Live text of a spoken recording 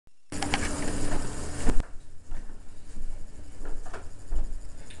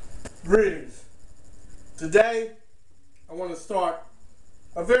Greetings. Today, I want to start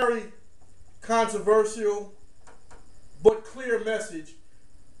a very controversial but clear message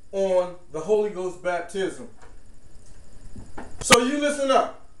on the Holy Ghost baptism. So you listen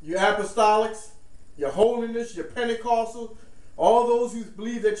up, you Apostolics, your Holiness, your Pentecastal, all those who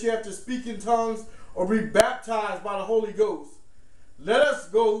believe that you have to speak in tongues or be baptized by the Holy Ghost. Let us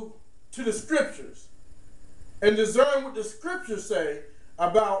go to the Scriptures and discern what the Scriptures say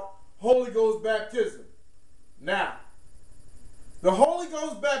about Holy Ghost baptism. Now, the Holy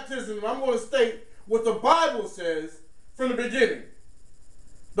Ghost baptism, I'm going to state what the Bible says from the beginning.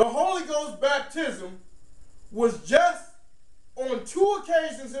 The Holy Ghost baptism was just on two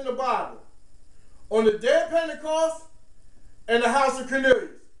occasions in the Bible. On the day of Pentecost and the house of Cornelius.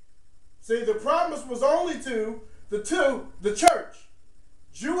 See, the promise was only to the church,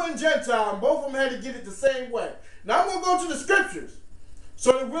 Jew and Gentile, and both of them had to get it the same way. Now I'm going to go to the Scriptures.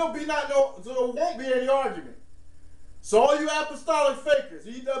 So there won't be any argument. So all you apostolic fakers,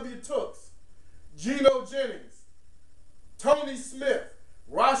 E.W. Tooks, Geno Jennings, Tony Smith,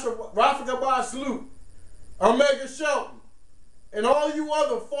 Rafika Sloop, Omega Shelton, and all you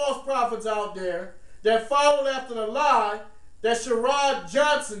other false prophets out there that followed after the lie that Sherrod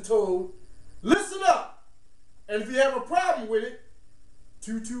Johnson told, listen up. And if you have a problem with it,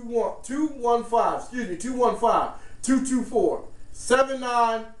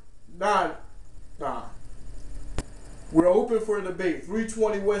 224-7999. We're open for a debate.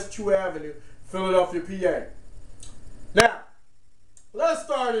 320 West 2 Avenue, Philadelphia, PA. Now, let's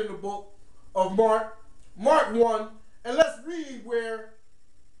start in the book of Mark 1, and let's read where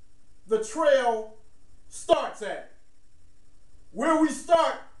the trail starts at. Where we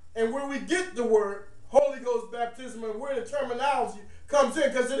start and where we get the word Holy Ghost baptism and where the terminology comes in,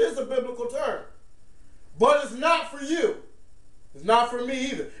 because it is a biblical term. But it's not for you. It's not for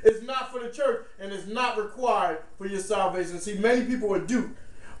me either. It's not for the church, and it's not required for your salvation. See, many people are duped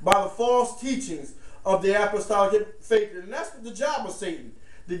by the false teachings of the apostolic faker, and that's the job of Satan,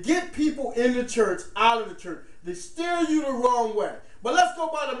 to get people in the church, out of the church, to steer you the wrong way. But let's go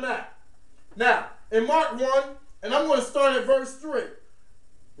by the map. Now, in Mark 1, and I'm going to start at verse 3.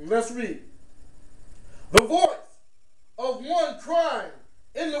 Let's read. The voice of one crying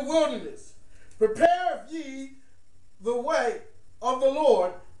in the wilderness, prepare ye the way of the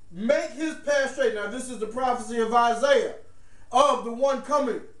Lord, make his path straight. Now this is the prophecy of Isaiah, of the one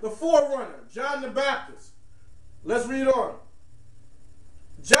coming, the forerunner, John the Baptist. Let's read on.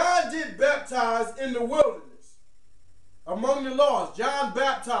 John did baptize in the wilderness, among the lost. John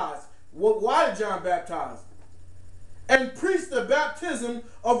baptized. Why did John baptize? And preached the baptism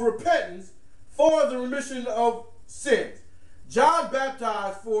of repentance for the remission of sins. John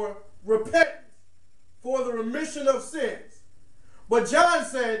baptized for repentance, for the remission of sins. But John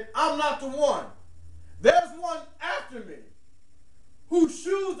said, I'm not the one. There's one after me, whose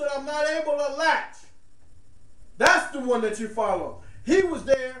shoes that I'm not able to latch. That's the one that you follow. He was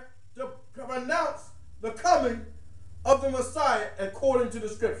there to announce the coming of the Messiah according to the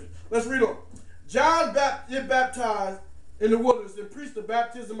Scriptures. Let's read on. John did baptize in the wilderness and preached the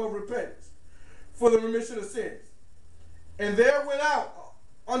baptism of repentance for the remission of sins. And there went out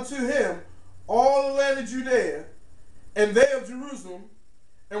unto him all the land of Judea, and they of Jerusalem,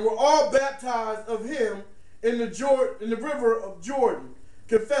 and were all baptized of him in the river of Jordan,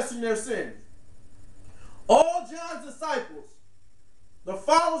 confessing their sins. All John's disciples, the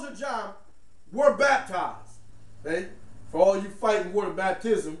followers of John, were baptized. Okay? For all you fighting water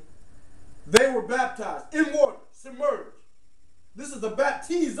baptism, they were baptized in water, submerged. This is a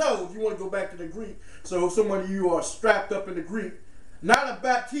baptizo, if you want to go back to the Greek. So some of you are strapped up in the Greek. Not a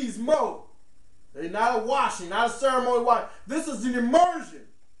baptismo. They're not a washing, not a ceremony washing. This is an immersion.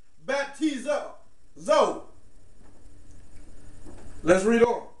 Baptizo. Let's read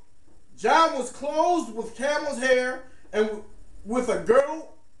on. John was clothed with camel's hair and with a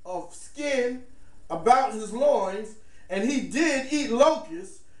girdle of skin about his loins, and he did eat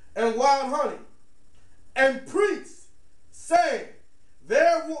locusts and wild honey, and preached, saying,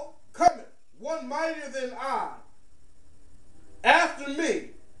 there cometh one mightier than I after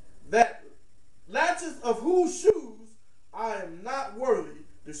me, that latches of whose shoes I am not worthy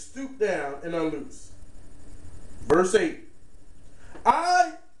to stoop down and unloose. Verse 8.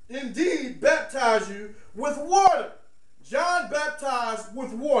 I indeed baptize you with water. John baptized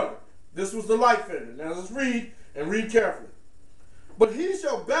with water. This was the light fitter. Now let's read and read carefully. But he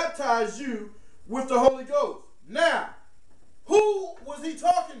shall baptize you with the Holy Ghost. Now, who was he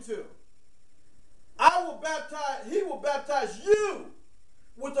talking to? He will baptize you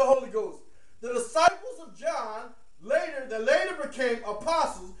with the Holy Ghost. The disciples of John that later became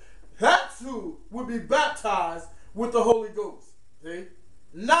apostles That's who would be baptized with the Holy Ghost. See?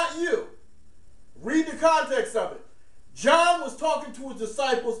 Not you. Read the context of it. John was talking to his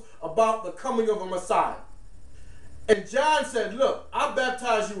disciples about the coming of a Messiah. And John said, look, I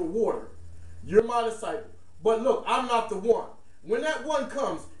baptize you with water. You're my disciple. But look, I'm not the one. When that one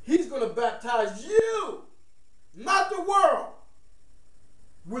comes, he's going to baptize you, not the world,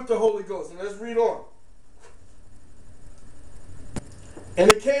 with the Holy Ghost. And let's read on.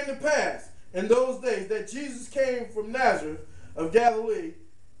 And it came to pass in those days that Jesus came from Nazareth of Galilee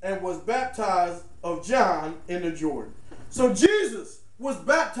and was baptized of John in the Jordan. So Jesus was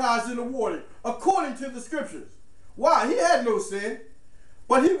baptized in the water according to the scriptures. Why? He had no sin,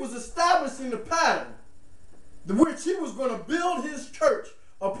 but he was establishing the pattern which he was going to build his church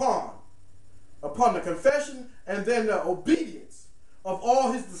upon the confession and then the obedience of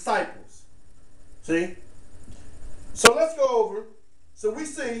all his disciples. See? So let's go over. So we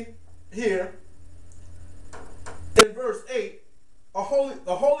see here in verse 8,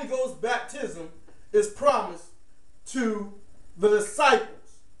 the Holy Ghost baptism is promised to the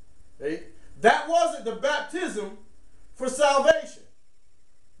disciples. See? That wasn't the baptism for salvation.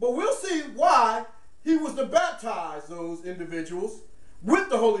 But we'll see why he was to baptize those individuals with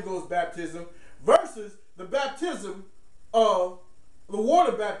the Holy Ghost baptism versus the baptism of the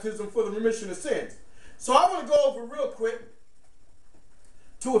water baptism for the remission of sins. So I want to go over real quick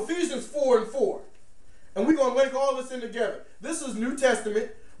to Ephesians 4:4. And we're going to link all this in together. This is New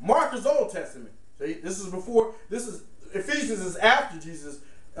Testament. Mark is Old Testament. See, Ephesians is after Jesus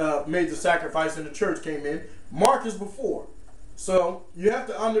made the sacrifice and the church came in. Mark is before. So you have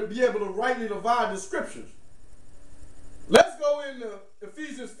to be able to rightly divide the scriptures. Let's go into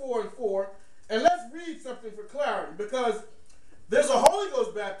Ephesians 4:4 and let's read something for clarity, because there's a Holy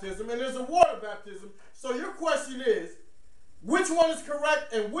Ghost baptism and there's a water baptism. So your question is, which one is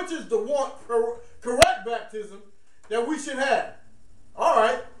correct and which is the one correct baptism that we should have? All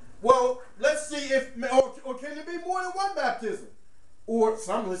right. Well, let's see if, or can there be more than one baptism? Or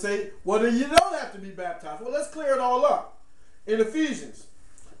some will say, well, then you don't have to be baptized. Well, let's clear it all up. In Ephesians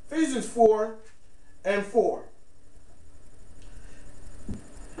 4:4.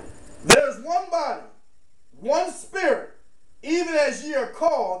 There's one body, one spirit, even as ye are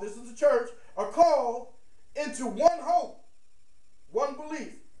called, this is the church, are called into one hope, one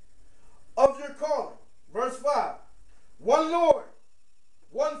belief of your calling. Verse 5. One Lord,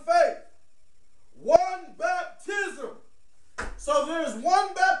 one faith, one baptism. So there's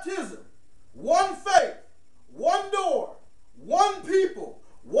one baptism, one faith, one door, one people,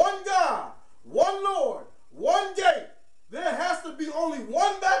 one God, one Lord, one gate. There has to be only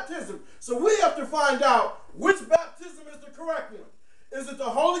one baptism. So we have to find out which baptism is the correct one. Is it the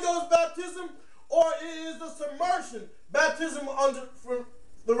Holy Ghost baptism, or is the submersion baptism for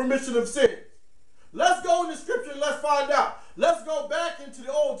the remission of sins? Let's go in the scripture and let's find out. Let's go back into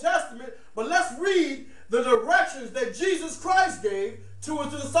the Old Testament, but let's read the directions that Jesus Christ gave to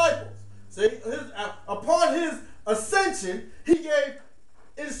his disciples. See, upon his ascension, he gave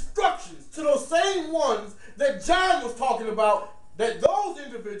instructions to those same ones that John was talking about, that those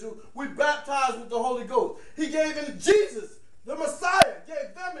individuals we baptized with the Holy Ghost. He gave Jesus, the Messiah,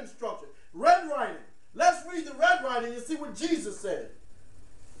 gave them instruction. Red writing. Let's read the red writing and see what Jesus said.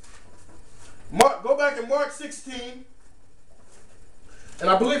 Go back in Mark 16, and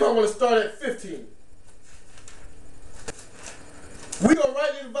I believe I'm going to start at 15. We're going to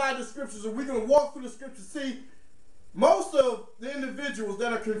rightly divide the scriptures, and we're going to walk through the scriptures. See, most of the individuals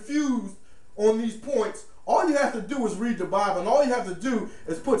that are confused on these points, all you have to do is read the Bible, and all you have to do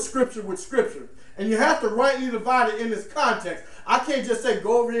is put scripture with scripture. And you have to rightly divide it in this context. I can't just say,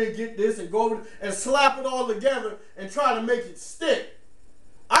 go over here and get this, and go over and slap it all together and try to make it stick.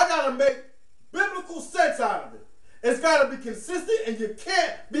 I got to make biblical sense out of it. It's got to be consistent, and you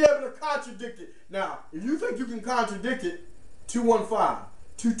can't be able to contradict it. Now, if you think you can contradict it,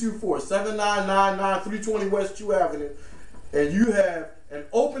 215-224-7999, 320 West 2 Avenue, and you have an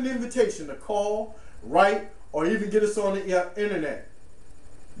open invitation to call, write, or even get us on the internet.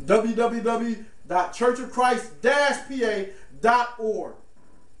 www.churchofchrist-pa.org.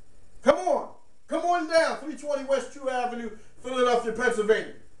 Come on down, 320 West 2 Avenue, Philadelphia,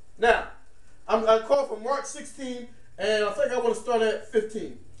 Pennsylvania. Now, I call from Mark 16, and I think I want to start at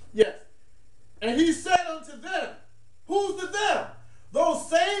 15. Yes. And he said unto them, who's the them? Those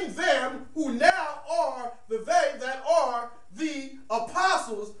same them who now are the they that are the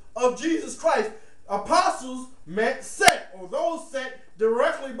apostles of Jesus Christ. Apostles meant sent, or those sent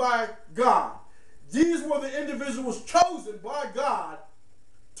directly by God. These were the individuals chosen by God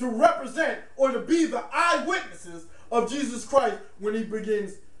to represent or to be the eyewitnesses of Jesus Christ when he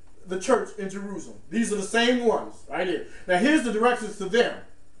begins the church in Jerusalem. These are the same ones right here. Now here's the directions to them.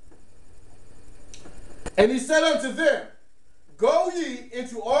 And he said unto them, go ye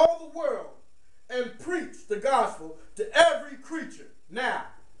into all the world and preach the gospel to every creature. Now,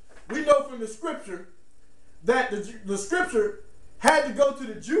 we know from the scripture that the scripture had to go to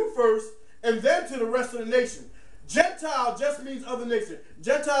the Jew first and then to the rest of the nation. Gentile just means other nation.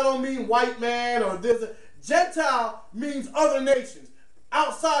 Gentile don't mean white man or this. Gentile means other nations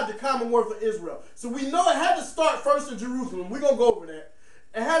outside the Commonwealth of Israel. So we know it had to start first in Jerusalem. We're going to go over that.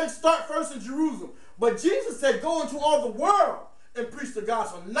 It had to start first in Jerusalem. But Jesus said, go into all the world and preach the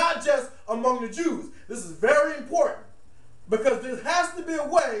gospel, not just among the Jews. This is very important because there has to be a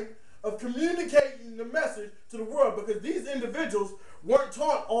way of communicating the message to the world, because these individuals weren't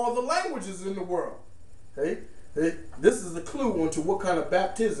taught all the languages in the world. Okay? This is a clue onto what kind of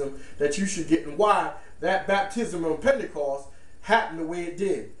baptism that you should get and why that baptism on Pentecost happened the way it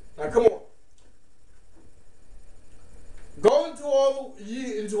did. Now come on. Go into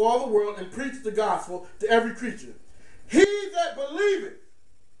all the world and preach the gospel to every creature. He that believeth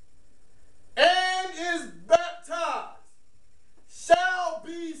and is baptized shall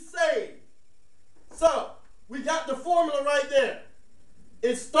be saved. So, we got the formula right there.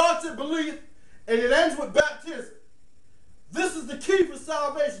 It starts at belief and it ends with baptism. This is the key for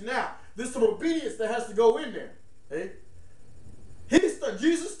salvation. Now, there's some obedience that has to go in there. Okay?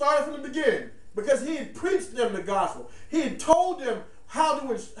 Jesus started from the beginning because he had preached them the gospel. He had told them how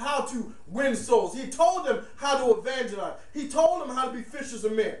to win souls. He told them how to evangelize. He told them how to be fishers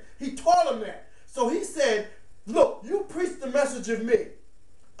of men. He taught them that. So he said, look, you preach the message of me.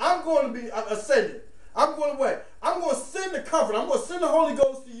 I'm going to be ascended. I'm going away. I'm going to send the Comforter. I'm going to send the Holy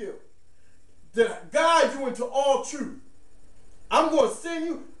Ghost to you to guide you into all truth. I'm going to send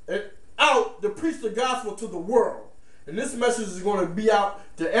you out to preach the gospel to the world. And this message is going to be out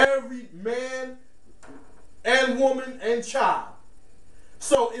to every man and woman and child.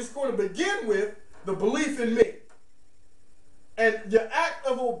 So it's going to begin with the belief in me. And your act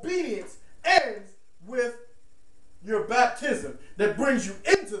of obedience ends with your baptism that brings you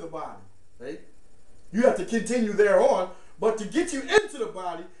into the body. Right? You have to continue there on, but to get you into the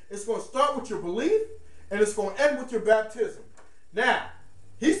body, it's going to start with your belief and it's going to end with your baptism. Now,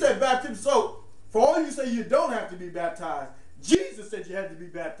 he said baptism, so for all you say you don't have to be baptized, Jesus said you had to be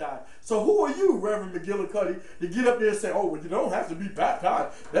baptized. So who are you, Reverend McGillicuddy, to get up there and say, oh, well, you don't have to be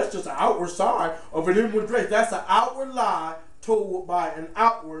baptized. That's just an outward sign of an inward grace. That's an outward lie told by an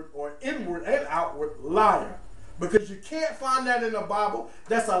outward or inward and outward liar. Because you can't find that in the Bible.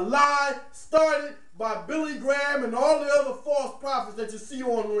 That's a lie started by Billy Graham and all the other false prophets that you see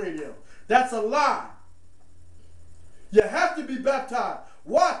on the radio. That's a lie. You have to be baptized.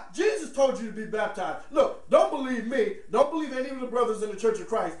 Why? Jesus told you to be baptized. Look, don't believe me. Don't believe any of the brothers in the Church of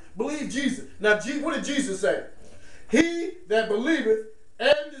Christ. Believe Jesus. Now, what did Jesus say? He that believeth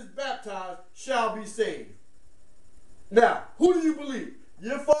and is baptized shall be saved. Now, who do you believe?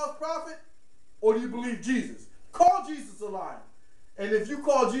 You're a false prophet, or do you believe Jesus? Call Jesus a liar. And if you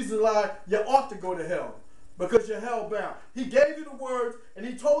call Jesus a liar, you ought to go to hell because you're hell-bound. He gave you the words, and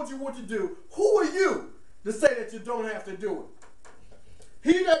he told you what to do. Who are you to say that you don't have to do it?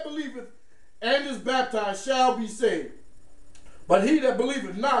 He that believeth and is baptized shall be saved. But he that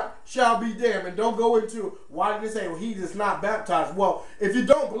believeth not shall be damned. And don't go into, why did it say, well, he is not baptized? Well, if you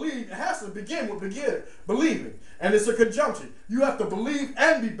don't believe, it has to begin with believing. And it's a conjunction. You have to believe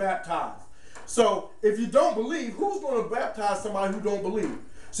and be baptized. So if you don't believe, who's going to baptize somebody who don't believe?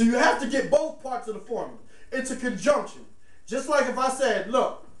 So you have to get both parts of the formula. It's a conjunction. Just like if I said,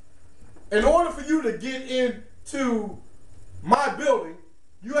 look, in order for you to get into my building,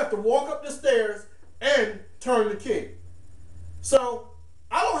 you have to walk up the stairs and turn the key. So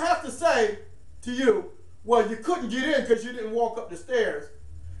I don't have to say to you, well, you couldn't get in because you didn't walk up the stairs,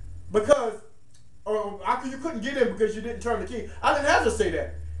 because, or you couldn't get in because you didn't turn the key. I didn't have to say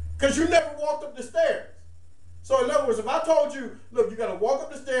that because you never walked up the stairs. So in other words, if I told you, look, you got to walk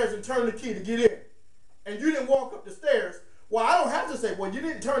up the stairs and turn the key to get in, and you didn't walk up the stairs, well, I don't have to say, well, you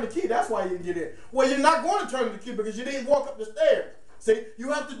didn't turn the key, that's why you didn't get in. Well, you're not going to turn the key because you didn't walk up the stairs. See,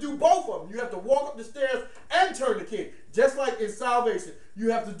 you have to do both of them. You have to walk up the stairs and turn the key. Just like in salvation,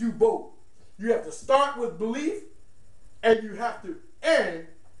 you have to do both. You have to start with belief, and you have to end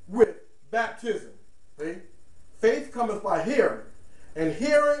with baptism. See? Faith cometh by hearing, and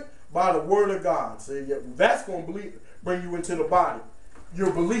hearing by the word of God. See, that's going to bring you into the body. Your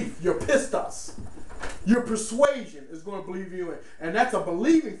belief, your pistos, your persuasion is going to believe you in. And that's a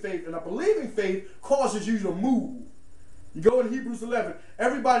believing faith, and a believing faith causes you to move. You go in Hebrews 11,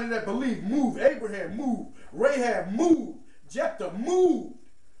 everybody that believed moved. Abraham moved. Rahab moved. Jephthah moved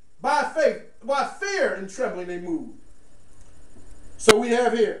by faith, by fear and trembling they moved. So we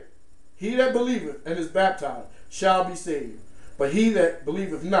have here, he that believeth and is baptized shall be saved, but he that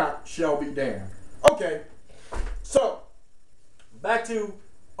believeth not shall be damned. Okay, so back to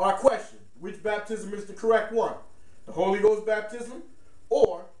our question. Which baptism is the correct one? The Holy Ghost baptism,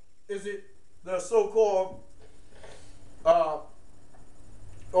 or is it the so-called,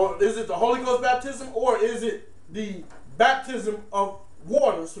 or is it the Holy Ghost baptism, or is it the baptism of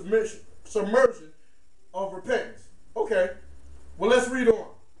water, submersion of repentance? Okay, well, let's read on.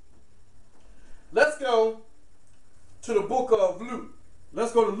 Let's go to the book of Luke.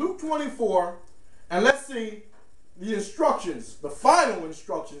 Let's go to Luke 24, and let's see the instructions, the final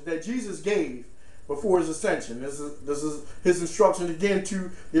instructions that Jesus gave before his ascension. This is his instruction again to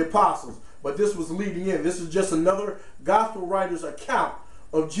the apostles, but this was leading in. This is just another gospel writer's account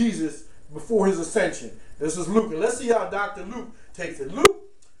of Jesus before his ascension. This is Luke, and let's see how Dr. Luke takes it. Luke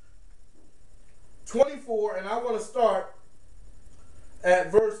 24, and I want to start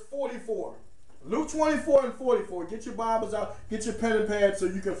at verse 44. Luke 24 and 44. Get your Bibles out, get your pen and pad so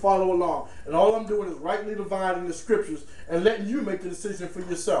you can follow along. And all I'm doing is rightly dividing the scriptures and letting you make the decision for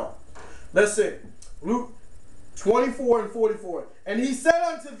yourself. Let's see. Luke 24 and 44. And he said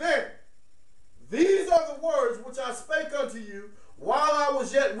unto them, these are the words which I spake unto you while I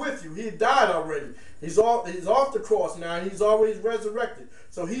was yet with you. He had died already. He's off the cross now, and he's already resurrected.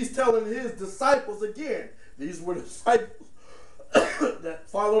 So he's telling his disciples again. These were the disciples that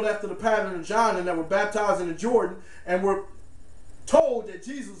followed after the pattern of John and that were baptized in the Jordan and were told that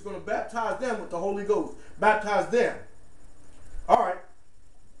Jesus was going to baptize them with the Holy Ghost. Baptize them. All right.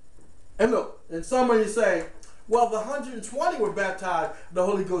 And look, and some of you say, well, the 120 were baptized in the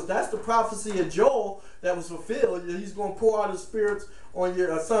Holy Ghost. That's the prophecy of Joel that was fulfilled. He's going to pour out his spirits on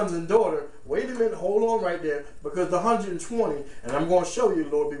your sons and daughters. Wait a minute, hold on right there, because the 120, and I'm going to show you,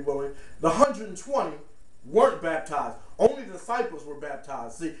 Lord be willing, the 120 weren't baptized. Only the disciples were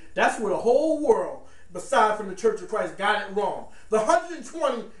baptized. See, that's where the whole world, beside from the Church of Christ, got it wrong. The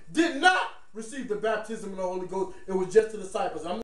 120 did not receive the baptism of the Holy Ghost. It was just the disciples.